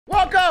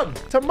Welcome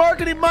to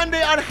Marketing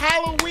Monday on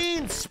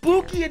Halloween,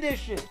 Spooky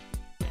Edition.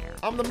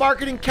 I'm the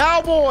marketing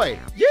cowboy.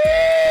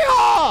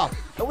 Yeah!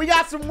 And we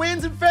got some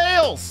wins and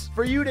fails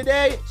for you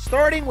today,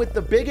 starting with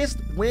the biggest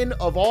win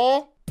of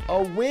all,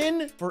 a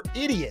win for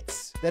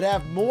idiots that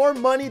have more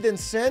money than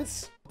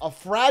sense, a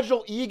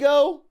fragile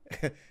ego,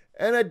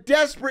 and a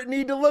desperate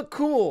need to look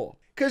cool.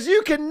 Because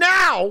you can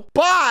now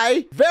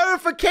buy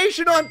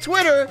verification on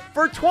Twitter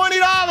for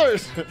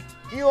 $20.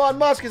 Elon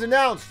Musk has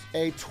announced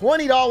a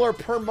 $20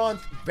 per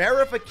month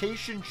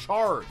verification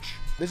charge.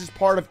 This is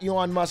part of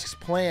Elon Musk's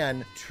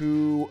plan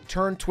to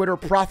turn Twitter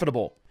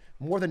profitable,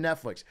 more than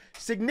Netflix,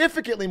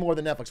 significantly more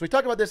than Netflix. We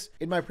talked about this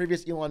in my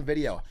previous Elon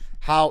video,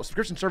 how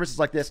subscription services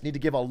like this need to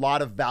give a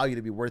lot of value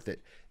to be worth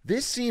it.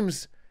 This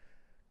seems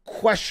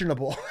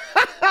questionable.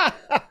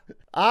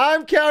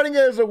 I'm counting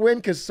it as a win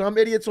because some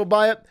idiots will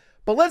buy it.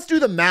 But let's do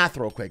the math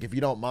real quick, if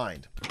you don't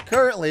mind.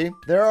 Currently,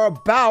 there are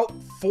about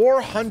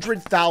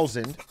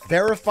 400,000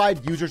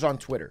 verified users on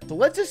Twitter. So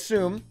let's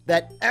assume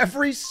that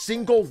every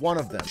single one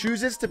of them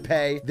chooses to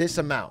pay this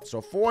amount.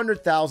 So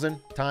 400,000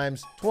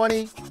 times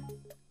 20,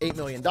 $8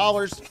 million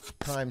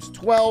times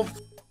 12.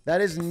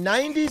 That is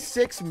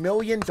 $96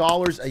 million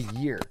a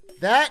year.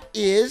 That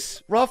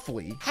is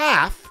roughly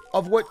half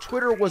of what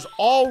Twitter was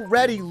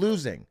already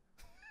losing.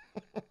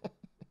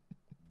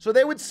 So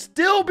they would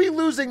still be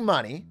losing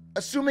money,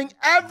 assuming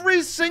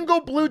every single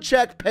blue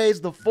check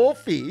pays the full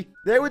fee.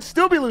 They would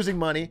still be losing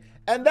money,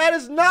 and that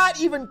does not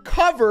even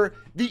cover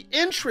the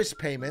interest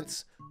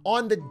payments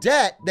on the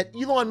debt that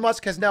Elon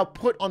Musk has now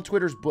put on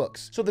Twitter's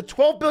books. So the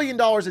 $12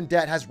 billion in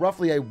debt has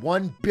roughly a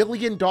 $1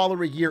 billion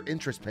a year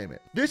interest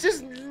payment. This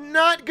is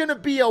not gonna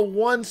be a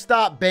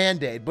one-stop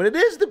Band-Aid, but it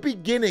is the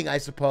beginning, I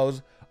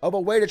suppose, of a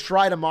way to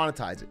try to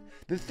monetize it.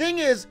 The thing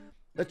is,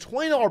 the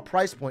 $20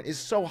 price point is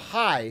so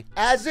high,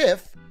 as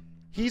if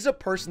he's a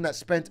person that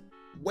spent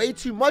way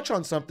too much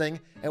on something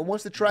and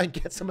wants to try and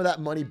get some of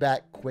that money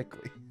back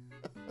quickly.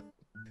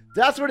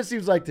 That's what it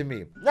seems like to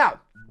me.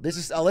 Now, this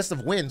is a list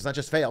of wins, not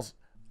just fails.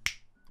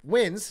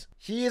 Wins.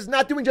 He is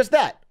not doing just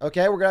that.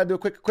 Okay, we're gonna do a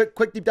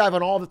quick deep dive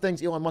on all the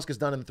things Elon Musk has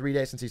done in the 3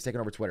 days since he's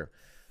taken over Twitter.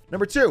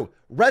 Number 2,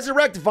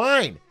 resurrect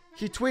Vine.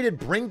 He tweeted,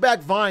 "Bring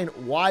back Vine,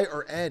 Y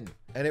or N."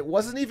 And it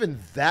wasn't even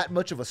that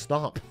much of a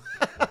stomp.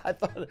 I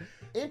thought,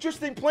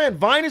 interesting plan.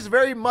 Vine is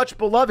very much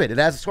beloved. It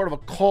has sort of a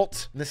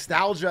cult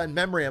nostalgia and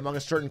memory among a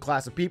certain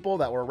class of people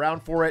that were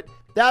around for it.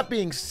 That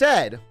being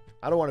said,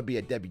 I don't want to be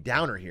a Debbie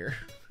Downer here.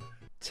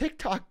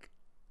 TikTok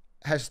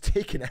has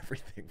taken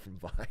everything from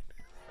Vine.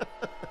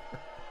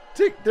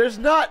 There's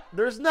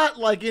not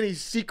like any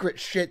secret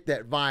shit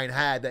that Vine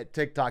had that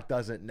TikTok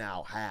doesn't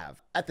now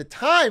have. At the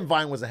time,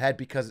 Vine was ahead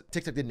because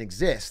TikTok didn't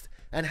exist.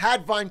 And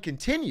had Vine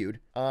continued,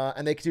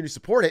 and they continue to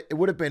support it, it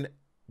would have been,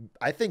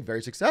 I think,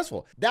 very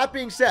successful. That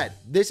being said,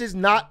 this is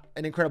not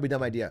an incredibly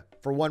dumb idea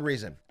for one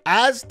reason.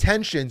 As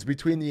tensions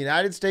between the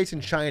United States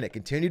and China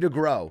continue to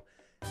grow,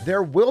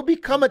 there will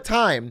become a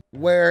time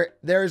where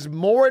there's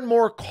more and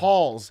more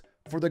calls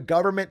for the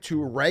government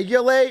to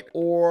regulate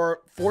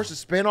or force a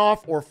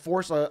spinoff or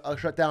force a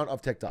shutdown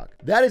of TikTok.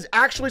 That is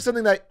actually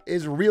something that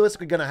is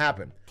realistically gonna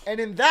happen. And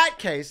in that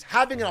case,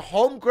 having a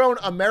homegrown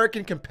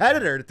American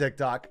competitor to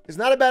TikTok is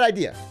not a bad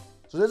idea.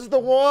 So this is the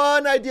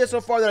one idea so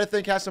far that I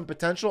think has some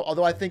potential,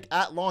 although I think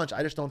at launch,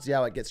 I just don't see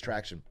how it gets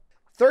traction.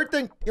 Third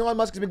thing Elon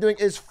Musk has been doing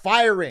is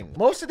firing.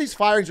 Most of these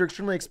firings are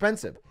extremely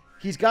expensive.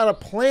 He's got a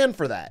plan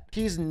for that.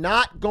 He's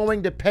not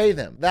going to pay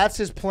them. That's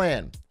his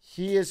plan.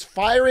 He is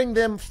firing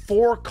them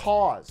for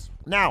cause.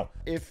 Now,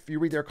 if you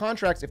read their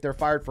contracts, if they're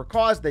fired for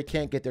cause, they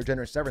can't get their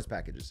generous severance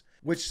packages,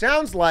 which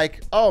sounds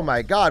like, oh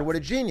my God, what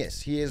a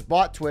genius. He has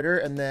bought Twitter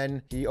and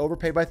then he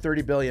overpaid by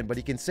 30 billion, but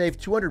he can save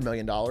 $200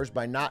 million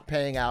by not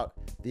paying out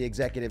the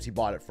executives he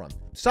bought it from.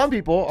 Some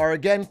people are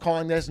again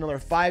calling this another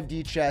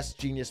 5D chess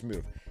genius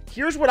move.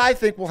 Here's what I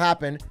think will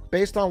happen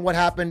based on what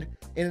happened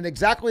in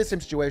exactly the same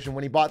situation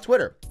when he bought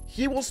Twitter.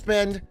 He will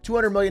spend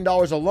 $200 million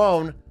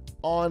alone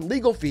on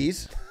legal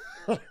fees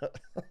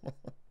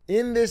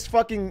in this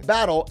fucking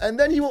battle, and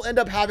then he will end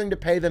up having to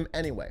pay them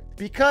anyway.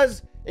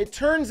 Because it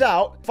turns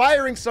out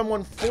firing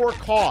someone for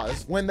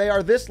cause when they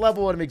are this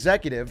level of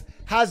executive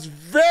has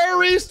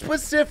very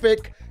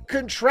specific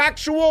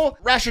contractual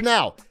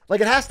rationale.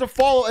 Like it has to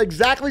follow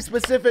exactly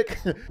specific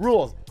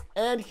rules.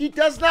 And he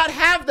does not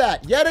have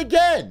that yet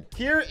again.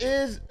 Here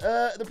is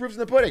the proofs in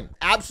the pudding.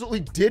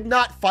 Absolutely did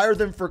not fire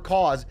them for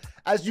cause,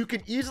 as you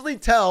can easily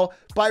tell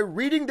by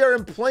reading their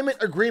employment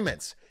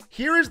agreements.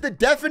 Here is the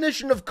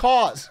definition of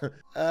cause. You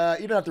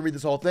don't have to read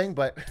this whole thing,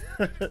 but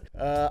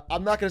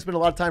I'm not gonna spend a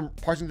lot of time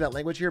parsing that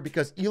language here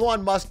because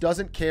Elon Musk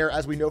doesn't care,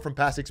 as we know from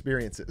past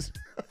experiences.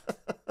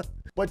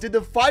 But did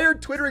the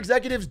fired Twitter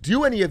executives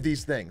do any of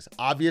these things?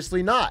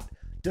 Obviously not.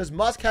 Does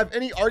Musk have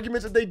any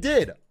arguments that they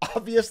did?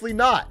 Obviously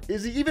not.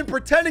 Is he even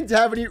pretending to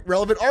have any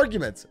relevant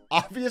arguments?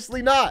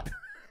 Obviously not.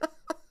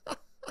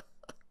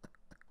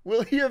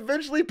 Will he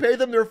eventually pay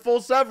them their full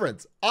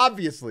severance?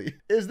 Obviously.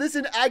 Is this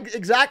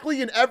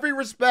exactly in every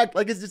respect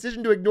like his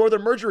decision to ignore the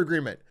merger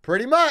agreement?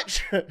 Pretty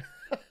much.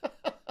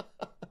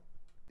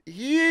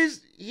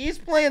 He's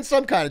playing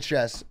some kind of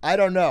chess. I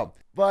don't know.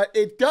 But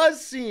it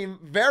does seem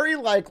very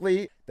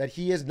likely that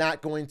he is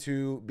not going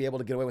to be able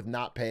to get away with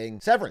not paying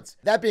severance.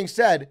 That being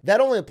said, that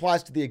only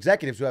applies to the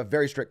executives who have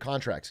very strict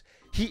contracts.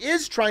 He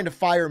is trying to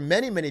fire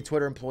many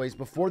Twitter employees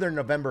before their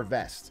November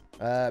vest.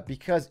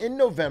 Because in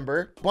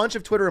November, a bunch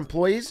of Twitter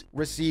employees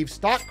receive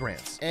stock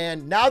grants.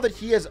 And now that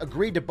he has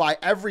agreed to buy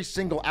every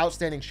single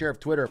outstanding share of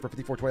Twitter for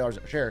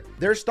 $54.20 a share,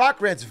 their stock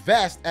grants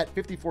vest at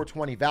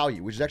 $54.20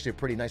 value, which is actually a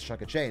pretty nice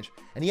chunk of change.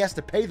 And he has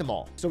to pay them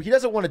all. So he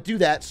doesn't want to do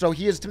that. So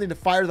he is attempting to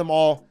fire them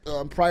all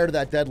prior to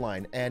that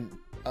deadline and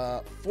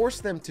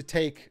force them to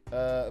take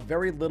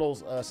very little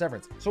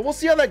severance. So we'll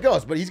see how that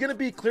goes. But he's going to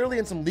be clearly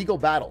in some legal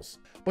battles.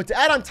 But to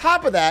add on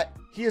top of that,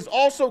 he is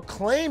also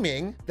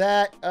claiming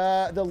that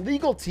the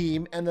legal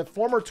team and the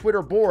former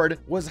Twitter board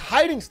was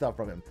hiding stuff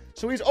from him.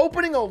 So he's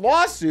opening a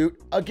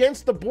lawsuit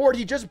against the board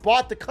he just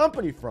bought the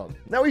company from.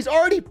 Now he's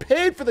already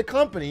paid for the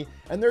company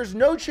and there's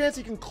no chance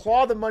he can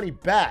claw the money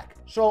back.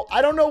 So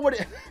I don't know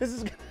what this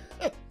is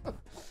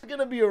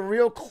gonna be a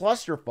real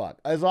clusterfuck,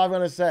 is all I'm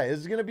gonna say. This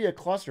is gonna be a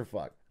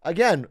clusterfuck.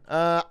 Again,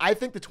 I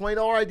think the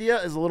 $20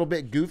 idea is a little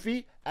bit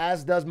goofy,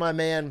 as does my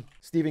man,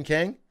 Stephen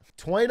King.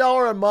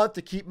 $20 a month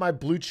to keep my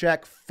blue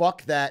check.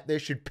 Fuck that. They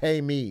should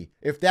pay me.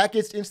 If that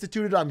gets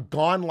instituted, I'm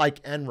gone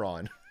like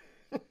Enron.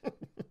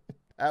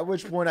 At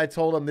which point I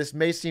told him, this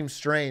may seem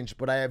strange,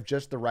 but I have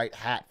just the right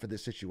hat for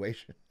this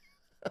situation.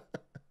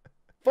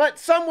 But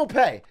some will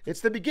pay.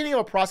 It's the beginning of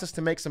a process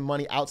to make some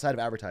money outside of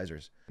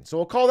advertisers. So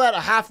we'll call that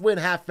a half win,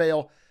 half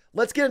fail.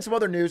 Let's get into some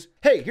other news.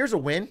 Hey, here's a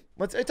win.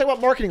 Let's talk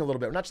about marketing a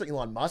little bit. We're not just like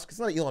Elon Musk. It's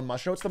not an Elon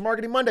Musk show. It's the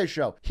Marketing Monday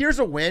show. Here's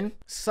a win.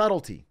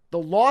 Subtlety. The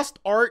lost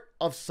art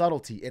of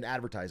subtlety in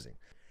advertising.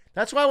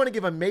 That's why I want to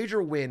give a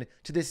major win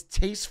to this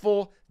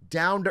tasteful,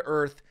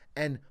 down-to-earth,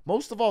 and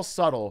most of all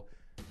subtle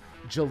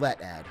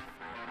Gillette ad.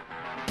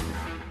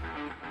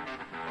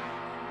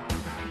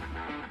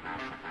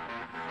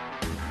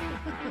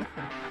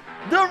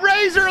 The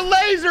Razor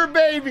Laser,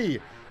 baby!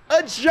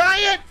 A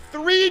giant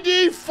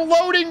 3D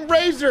floating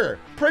razor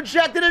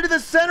projected into the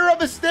center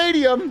of a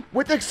stadium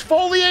with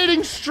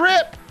exfoliating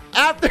strip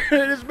after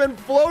it has been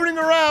floating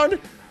around.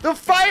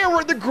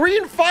 The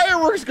green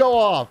fireworks go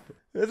off.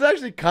 It's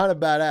actually kind of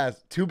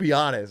badass, to be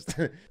honest.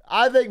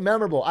 I think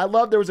memorable. I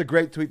love there was a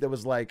great tweet that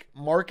was like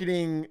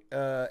marketing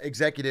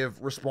executive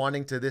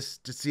responding to this,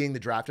 to seeing the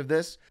draft of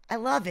this. I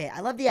love it.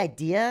 I love the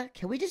idea.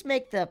 Can we just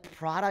make the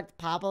product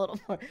pop a little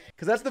more?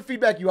 Because that's the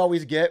feedback you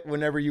always get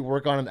whenever you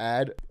work on an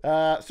ad.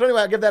 So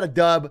anyway, I'll give that a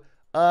dub.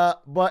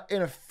 But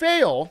in a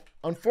fail,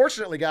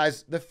 unfortunately,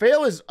 guys, the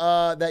fail is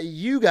that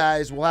you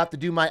guys will have to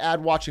do my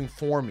ad watching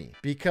for me.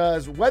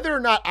 Because whether or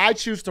not I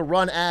choose to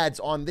run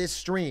ads on this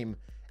stream,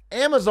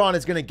 Amazon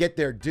is going to get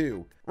their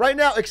due. Right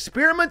now,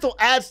 experimental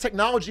ads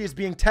technology is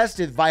being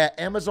tested via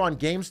Amazon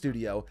Game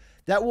Studio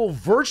that will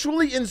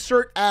virtually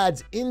insert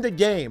ads in the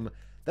game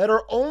that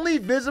are only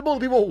visible to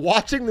people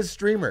watching the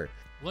streamer.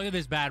 Look at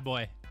this bad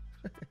boy.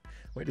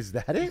 Wait, is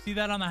that it? You see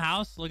that on the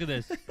house? Look at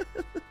this.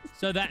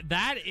 So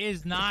that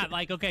is not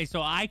like, okay,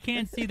 so I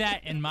can't see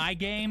that in my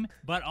game,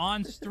 but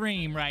on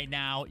stream right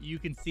now, you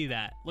can see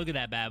that. Look at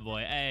that bad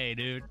boy. Hey,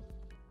 dude.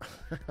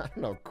 I don't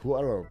know. Cool.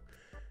 I don't know.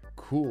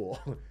 Cool.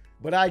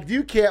 But I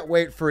can't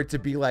wait for it to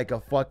be like a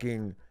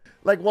fucking,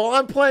 like while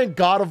I'm playing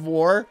God of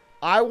War,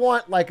 I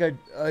want like a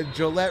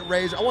Gillette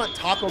razor. I want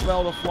Taco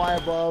Bell to fly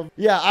above.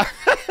 Yeah.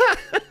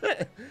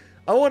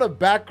 I want a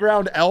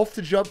background elf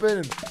to jump in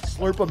and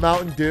slurp a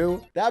Mountain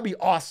Dew. That'd be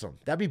awesome.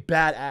 That'd be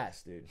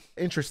badass, dude.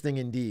 Interesting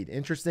indeed.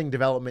 Interesting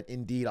development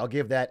indeed. I'll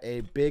give that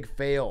a big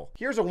fail.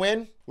 Here's a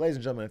win. Ladies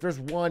and gentlemen, if there's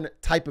one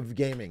type of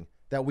gaming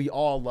that we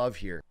all love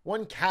here,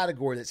 one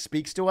category that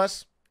speaks to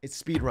us,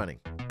 it's speedrunning.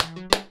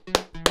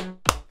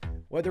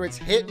 Whether it's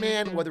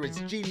Hitman, whether it's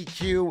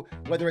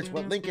GDQ, whether it's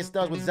what Linkus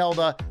does with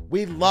Zelda,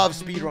 we love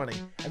speedrunning.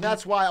 And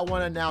that's why I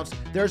want to announce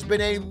there's been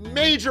a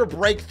major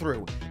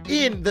breakthrough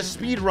in the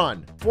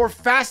speedrun for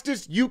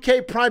fastest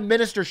UK Prime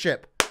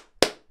Ministership.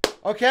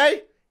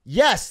 Okay?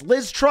 Yes,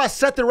 Liz Truss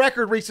set the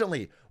record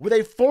recently with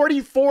a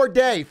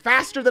 44-day,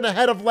 faster than a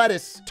head of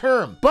lettuce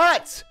term.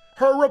 But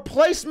her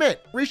replacement,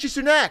 Rishi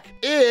Sunak,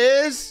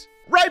 is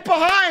right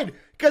behind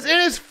because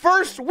in his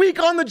first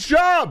week on the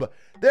job,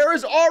 there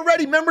is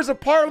already members of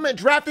parliament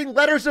drafting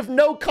letters of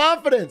no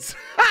confidence.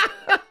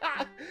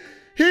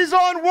 He's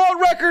on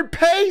world record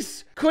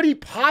pace. Could he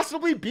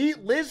possibly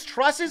beat Liz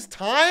Truss's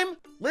time?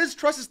 Liz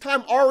Truss's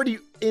time already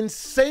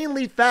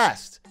insanely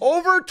fast.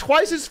 Over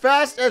twice as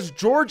fast as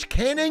George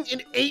Canning in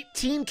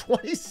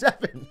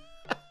 1827.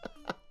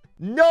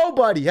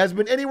 Nobody has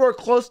been anywhere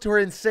close to her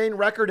insane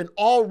record, and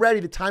already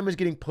the time is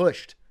getting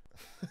pushed.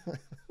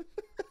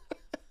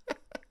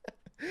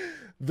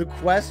 The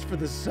quest for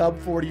the sub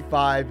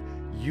 45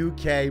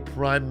 UK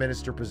Prime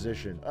Minister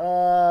position.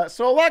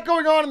 So a lot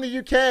going on in the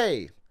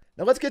UK.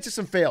 Now let's get to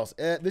some fails.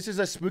 This is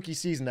a spooky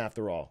season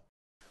after all.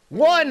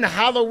 One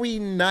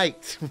Halloween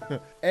night,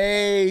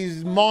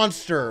 a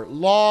monster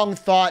long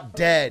thought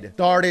dead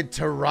started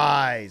to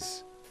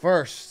rise.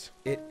 First,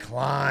 it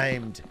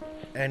climbed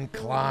and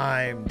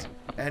climbed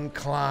and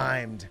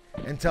climbed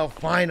until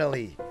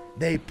finally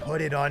they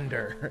put it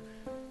under,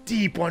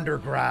 deep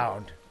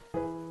underground.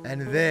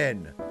 And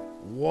then,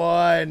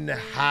 one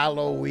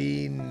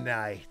Halloween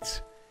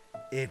night,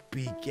 it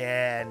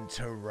began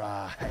to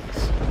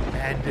rise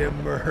and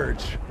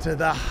emerge to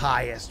the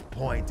highest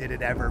point it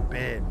had ever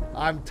been.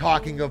 I'm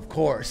talking, of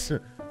course,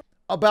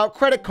 about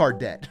credit card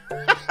debt.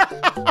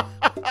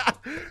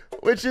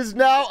 Which is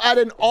now at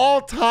an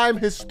all-time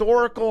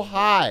historical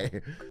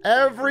high.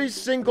 Every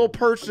single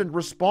person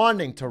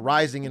responding to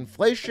rising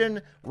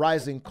inflation,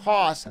 rising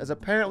costs, has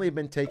apparently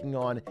been taking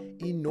on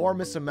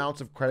enormous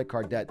amounts of credit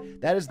card debt.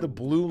 That is the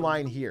blue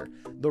line here.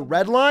 The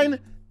red line,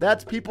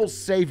 that's people's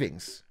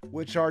savings,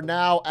 which are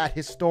now at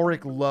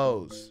historic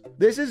lows.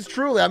 This is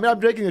truly, I mean, I'm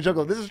making a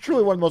joke, this is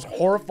truly one of the most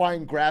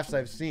horrifying graphs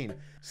I've seen.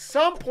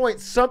 Some point,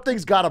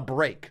 something's got to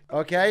break,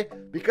 okay?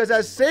 Because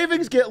as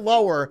savings get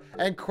lower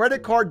and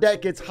credit card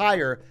debt gets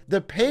higher,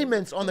 the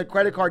payments on the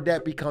credit card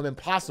debt become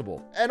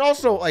impossible. And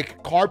also,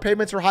 like, car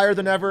payments are higher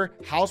than ever.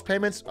 House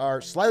payments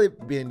are slightly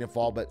beginning to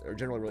fall, but are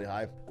generally really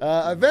high.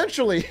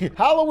 Eventually,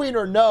 Halloween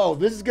or no,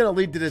 this is going to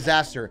lead to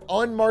disaster.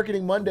 On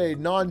Marketing Monday,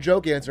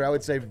 non-joke answer, I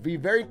would say be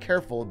very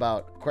careful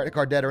about credit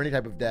card debt or any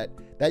type of debt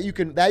that you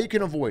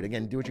can avoid.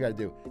 Again, do what you got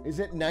to do. Is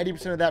it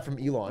 90% of that from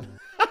Elon?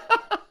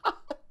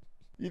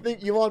 You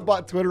think Elon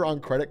bought Twitter on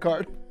credit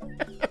card?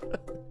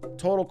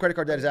 Total credit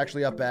card debt is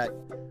actually up at,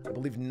 I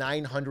believe,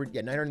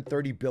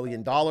 $930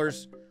 billion,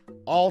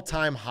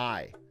 all-time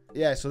high.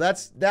 Yeah, so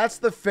that's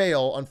the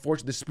fail,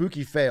 unfortunately, the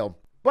spooky fail.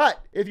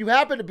 But if you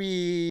happen to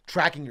be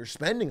tracking your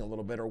spending a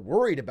little bit or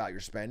worried about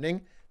your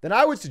spending, then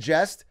I would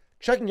suggest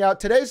checking out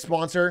today's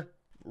sponsor,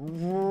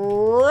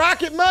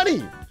 Rocket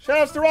Money. Shout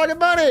outs to Rocket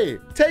Money.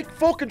 Take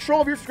full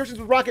control of your subscriptions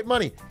with Rocket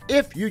Money.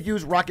 If you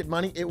use Rocket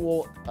Money, it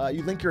will,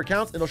 you link your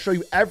accounts, and it'll show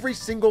you every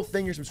single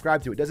thing you're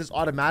subscribed to. It does this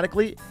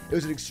automatically. It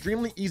was an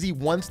extremely easy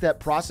one-step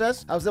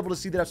process. I was able to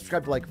see that I've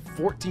subscribed to like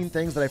 14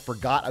 things that I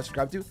forgot I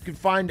subscribed to. You can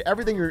find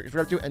everything you're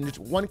subscribed to and just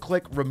one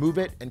click, remove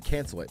it and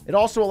cancel it. It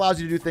also allows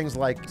you to do things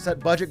like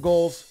set budget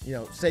goals, you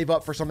know, save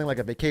up for something like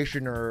a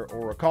vacation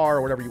or a car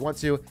or whatever you want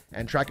to,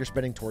 and track your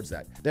spending towards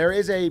that. There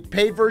is a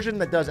paid version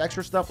that does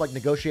extra stuff like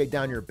negotiate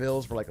down your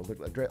bills for like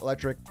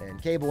electric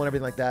and cable and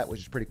everything like that,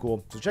 which is pretty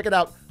cool. So check it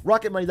out,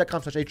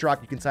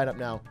 rocketmoney.com/Atrioc. You can sign up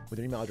now with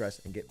your email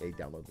address and get a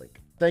download link.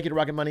 Thank you to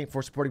Rocket Money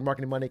for supporting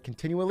Marketing Money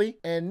continually.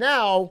 And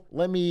now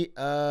let me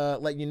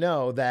let you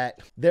know that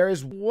there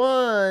is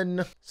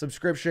one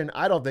subscription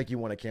I don't think you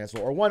want to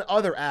cancel, or one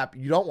other app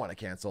you don't want to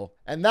cancel.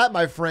 And that,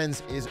 my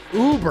friends, is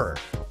Uber.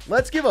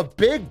 Let's give a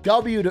big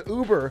W to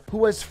Uber,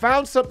 who has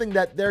found something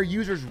that their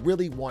users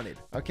really wanted,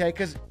 okay?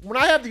 Because when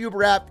I have the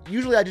Uber app,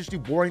 usually I just do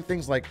boring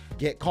things like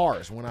get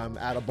cars when I'm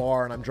at a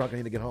bar and I'm drunk and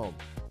I need to get home.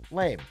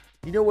 Lame.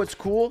 You know what's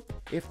cool?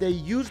 If they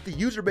use the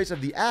user base of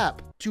the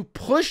app to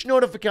push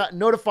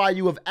notify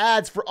you of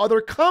ads for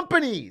other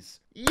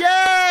companies.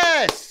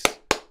 Yes!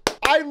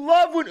 I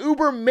love when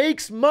Uber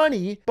makes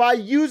money by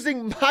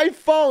using my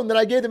phone that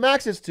I gave them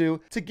access to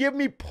give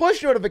me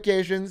push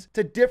notifications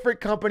to different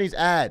companies'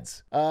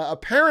 ads.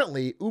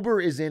 Apparently,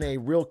 Uber is in a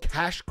real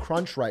cash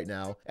crunch right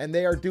now, and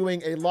they are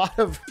doing a lot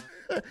of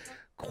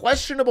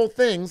questionable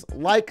things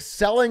like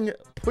selling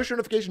push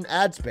notification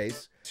ad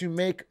space to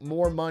make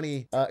more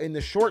money in the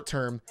short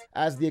term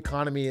as the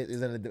economy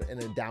is in a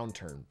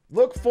downturn.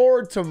 Look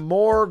forward to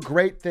more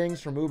great things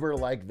from Uber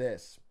like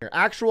this. Your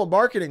actual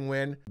marketing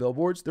win,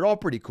 billboards, they're all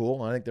pretty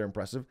cool. I think they're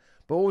impressive.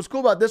 But what was cool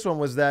about this one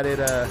was that it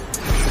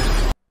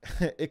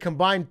it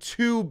combined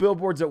 2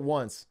 billboards at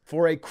once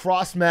for a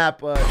cross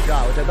map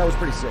shot, which I thought was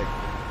pretty sick.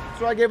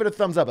 So I gave it a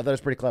thumbs up. I thought it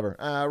was pretty clever.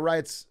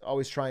 Riot's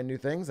always trying new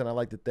things, and I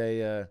like that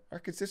they are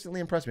consistently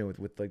impressing me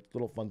with like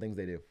little fun things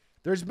they do.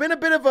 There's been a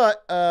bit of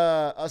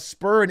a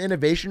spur in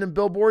innovation in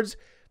billboards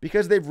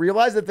because they've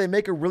realized that if they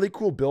make a really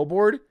cool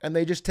billboard and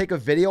they just take a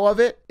video of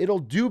it, it'll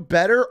do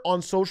better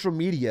on social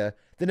media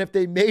than if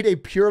they made a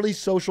purely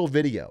social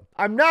video.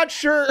 I'm not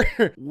sure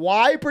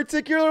why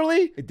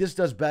particularly. It just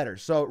does better.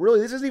 So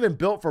really, this isn't even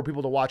built for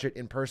people to watch it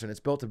in person.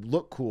 It's built to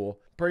look cool.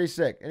 Pretty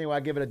sick. Anyway,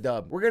 I give it a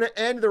dub. We're going to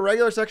end the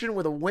regular section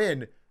with a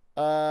win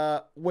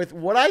with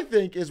what I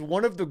think is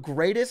one of the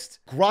greatest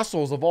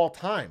Grussels of all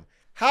time.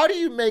 How do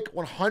you make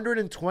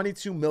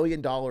 $122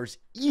 million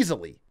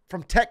easily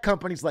from tech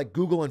companies like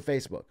Google and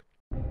Facebook?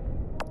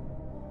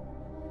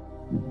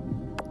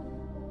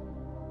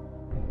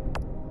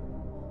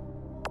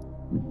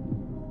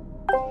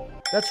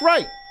 That's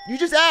right. You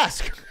just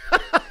ask.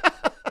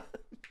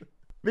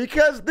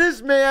 Because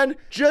this man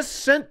just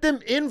sent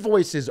them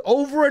invoices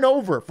over and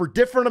over for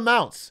different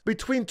amounts.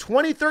 Between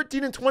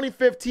 2013 and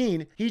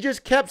 2015, he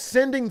just kept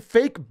sending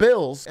fake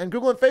bills, and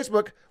Google and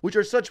Facebook, which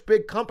are such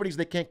big companies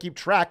they can't keep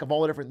track of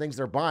all the different things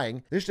they're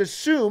buying, they just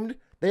assumed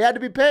they had to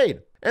be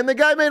paid. And the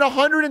guy made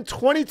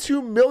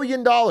 $122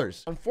 million.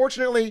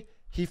 Unfortunately,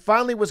 he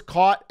finally was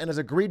caught and has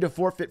agreed to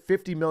forfeit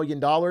 $50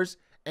 million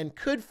and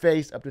could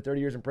face up to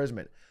 30 years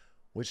imprisonment,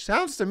 which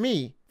sounds to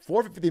me,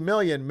 $450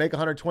 million, make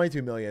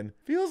 $122 million.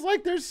 Feels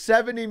like there's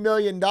 $70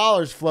 million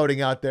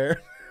floating out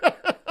there.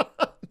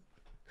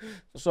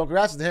 So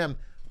congrats to him.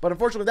 But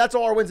unfortunately, that's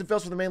all our wins and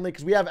fails for the main league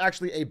because we have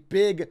actually a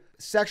big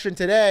section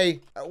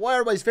today. One of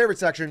everybody's favorite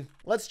section.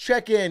 Let's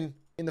check in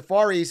in the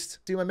Far East.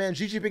 See what my man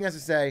Xi Jinping has to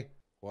say.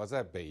 我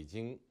在北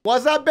京.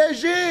 What's up,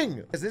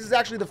 Beijing? This is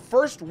actually the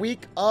first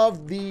week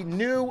of the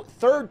new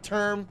third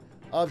term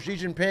of Xi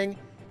Jinping.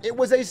 It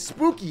was a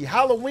spooky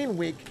Halloween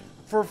week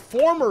for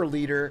former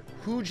leader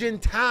Hu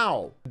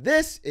Jintao.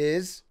 This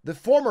is the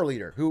former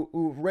leader who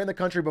ran the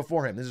country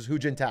before him. This is Hu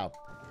Jintao.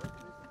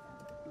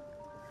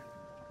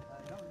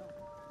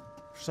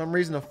 For some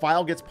reason, a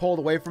file gets pulled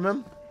away from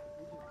him.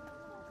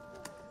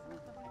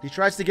 He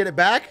tries to get it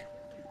back.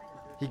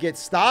 He gets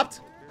stopped.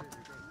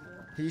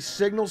 He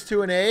signals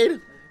to an aide.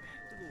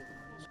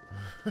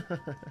 He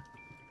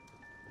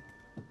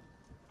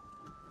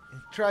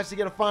tries to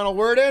get a final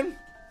word in.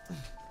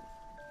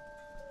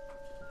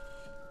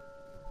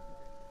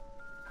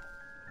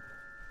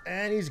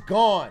 And he's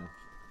gone.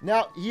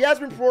 Now, he has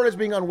been reported as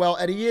being unwell,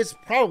 and he is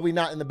probably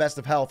not in the best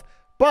of health.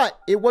 But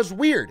it was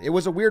weird. It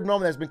was a weird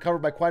moment that's been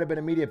covered by quite a bit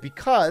of media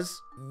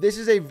because this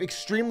is an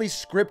extremely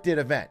scripted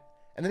event.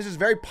 And this is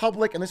very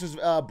public, and this was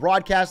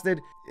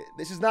broadcasted.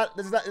 This is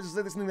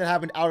something that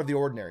happened out of the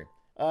ordinary.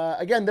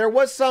 Again, there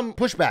was some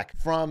pushback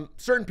from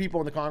certain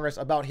people in the Congress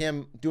about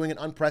him doing an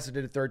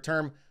unprecedented third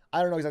term.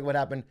 I don't know exactly what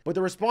happened, but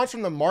the response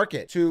from the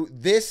market to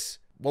this,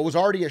 what was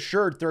already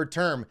assured third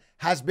term,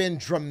 has been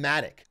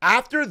dramatic.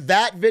 After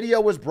that video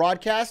was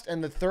broadcast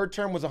and the third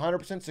term was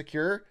 100%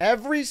 secure,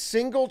 every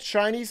single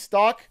Chinese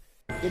stock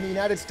in the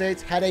United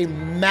States had a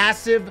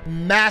massive,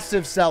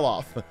 massive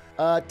sell-off.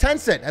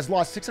 Tencent has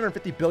lost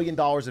 $650 billion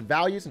in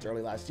value since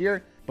early last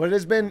year, but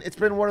it's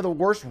been one of the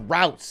worst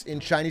routs in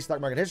Chinese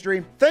stock market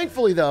history.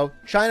 Thankfully, though,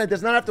 China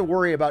does not have to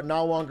worry about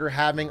no longer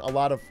having a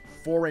lot of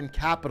foreign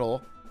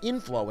capital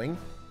inflowing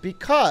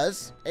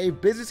because a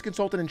business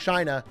consultant in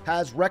China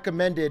has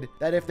recommended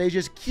that if they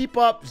just keep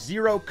up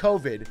zero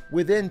COVID,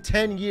 within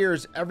 10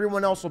 years,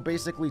 everyone else will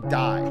basically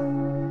die.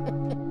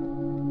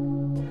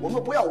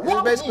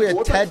 It's basically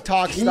a TED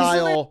Talk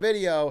style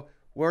video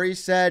where he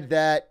said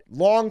that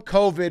long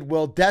COVID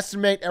will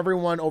decimate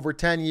everyone over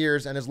 10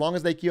 years. And as long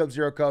as they keep up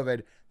zero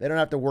COVID, they don't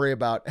have to worry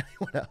about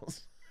anyone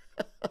else.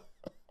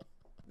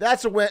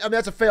 That's a win. I mean,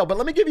 that's a fail, but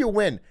let me give you a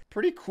win.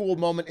 Pretty cool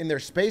moment in their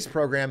space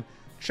program.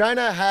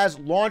 China has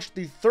launched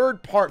the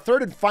third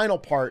and final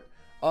part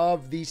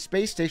of the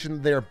space station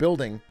that they're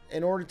building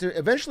in order to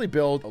eventually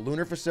build a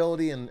lunar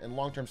facility and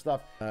long-term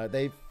stuff.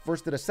 They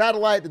first did a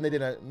satellite, then they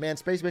did a manned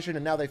space mission,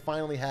 and now they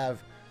finally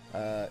have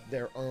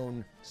their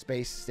own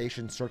space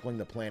station circling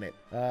the planet.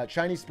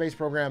 Chinese space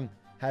program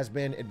has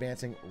been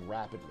advancing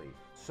rapidly.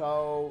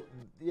 So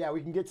yeah, we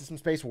can get to some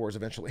space wars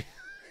eventually.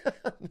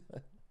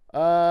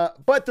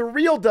 But the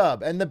real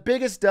dub and the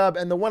biggest dub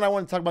and the one I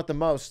want to talk about the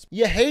most,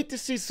 you hate to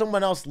see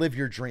someone else live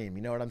your dream.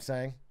 You know what I'm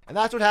saying? And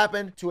that's what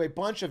happened to a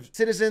bunch of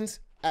citizens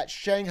at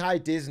Shanghai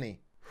Disney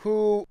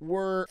who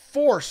were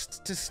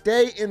forced to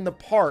stay in the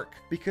park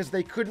because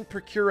they couldn't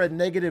procure a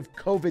negative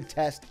COVID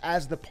test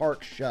as the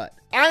park shut.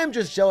 I am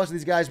just jealous of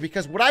these guys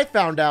because what I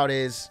found out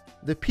is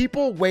the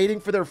people waiting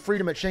for their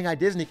freedom at Shanghai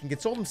Disney can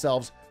console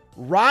themselves.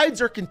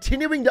 Rides are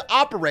continuing to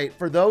operate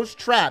for those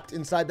trapped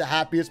inside the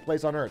happiest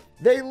place on earth.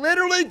 They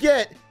literally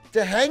get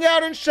to hang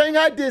out in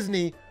Shanghai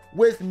Disney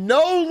with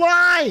no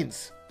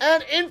lines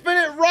and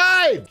infinite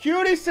ride.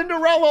 Cutie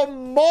Cinderella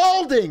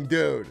molding,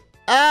 dude.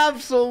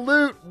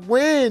 Absolute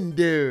win,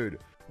 dude.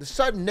 The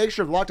sudden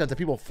nature of lockdowns have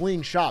people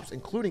fleeing shops,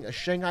 including a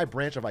Shanghai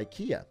branch of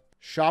IKEA.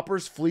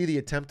 Shoppers flee the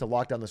attempt to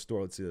lock down the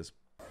store. Let's see this.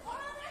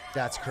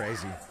 That's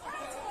crazy.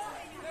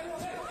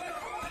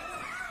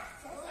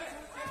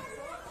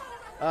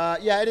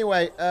 Yeah,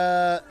 anyway,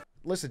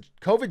 listen,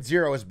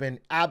 COVID-0 has been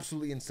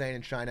absolutely insane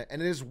in China,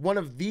 and it is one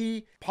of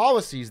the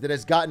policies that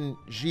has gotten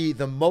Xi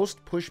the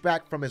most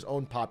pushback from his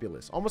own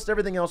populace. Almost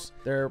everything else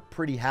they're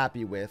pretty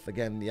happy with.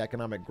 Again, the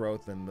economic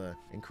growth and the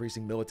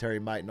increasing military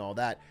might and all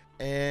that.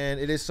 And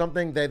it is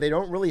something that they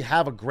don't really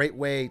have a great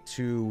way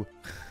to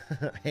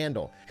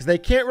handle because they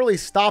can't really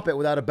stop it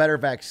without a better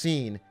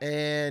vaccine,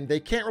 and they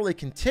can't really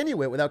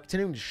continue it without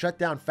continuing to shut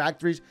down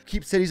factories,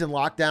 keep cities in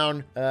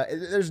lockdown.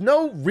 There's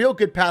no real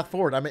good path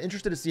forward. I'm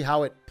interested to see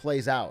how it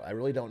plays out. I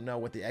really don't know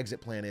what the exit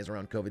plan is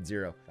around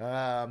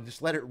COVID-0.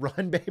 Just let it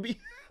run, baby.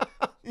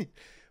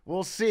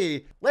 We'll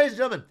see. Ladies and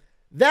gentlemen,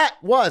 that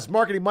was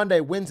Marketing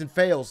Monday wins and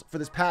fails for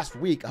this past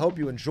week. I hope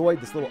you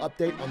enjoyed this little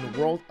update on the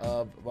world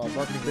of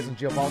marketing,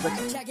 business,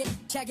 geopolitics.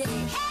 Check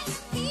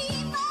it.